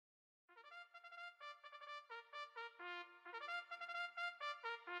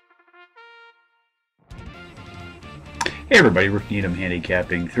Hey everybody, Rick Needham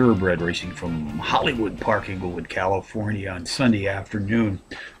handicapping thoroughbred racing from Hollywood Park, Inglewood, California on Sunday afternoon,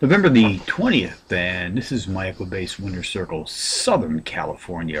 November the 20th, and this is my Equibase Winter Circle Southern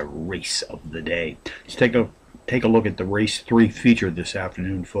California race of the day. Let's take a look at the race 3 feature this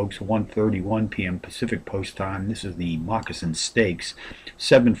afternoon, folks. 1:31 p.m. Pacific Post Time. This is the Moccasin Stakes.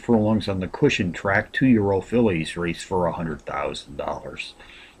 7 furlongs on the cushion track. 2-year-old fillies race for $100,000.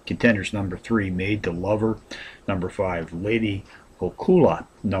 Contenders: number 3, Made to Lover; number 5, Lady Hokula;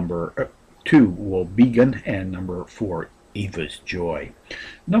 number 2, Wobegon; and number 4, Eva's Joy.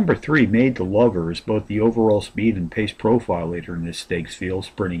 Number 3, Made to Lover, is both the overall speed and pace profile leader in this stakes field,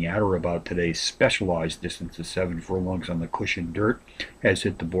 sprinting at or about today's specialized distance of 7 furlongs on the cushion dirt. Has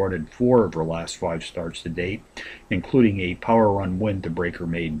hit the board in 4 of her last 5 starts to date, including a power run win to break her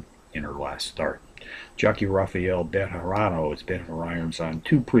maiden in her last start. Jockey Rafael Bejarano has been in her irons on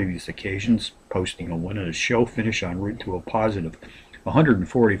 2 previous occasions, posting a win and a show finish en route to a positive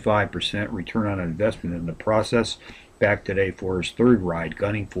 145% return on investment in the process. Back today for his 3rd ride,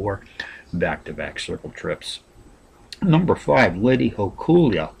 gunning for back-to-back circle trips. Number 5, Lady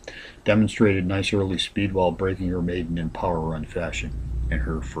Hokula, demonstrated nice early speed while breaking her maiden in power run fashion in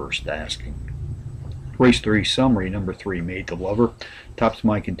her first asking. Race 3 summary: number 3, Made to Lover, tops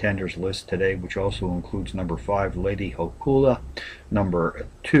my contenders list today, which also includes number 5, Lady Hokula, number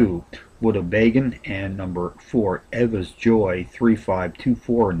 2, Wobegon, and number 4, Eva's Joy. 3, 5, 2,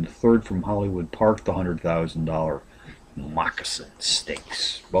 4, and the 3rd from Hollywood Park, the $100,000 Moccasin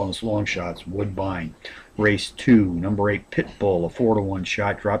Stakes. Bonus long shots: Woodbine. Race 2, number 8, Pitbull, a 4-to-1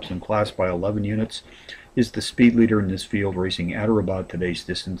 shot, drops in class by 11 units. Is the speed leader in this field, racing at or about today's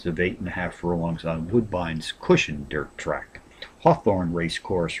distance of 8.5 furlongs on Woodbine's cushion dirt track. Hawthorne Race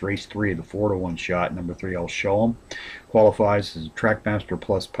Course, race 3 of the 4-to-1 shot, number 3, I'll Show 'em, qualifies as a Trackmaster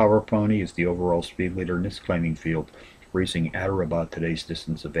Plus Power Pony, is the overall speed leader in this claiming field, racing at or about today's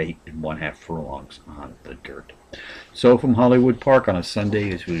distance of 8.5 furlongs on the dirt. So from Hollywood Park on a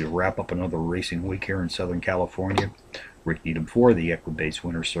Sunday, as we wrap up another racing week here in Southern California, Rick Needham for the Equibase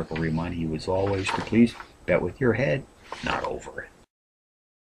Winter Circle, reminding you as always to please bet with your head, not over it.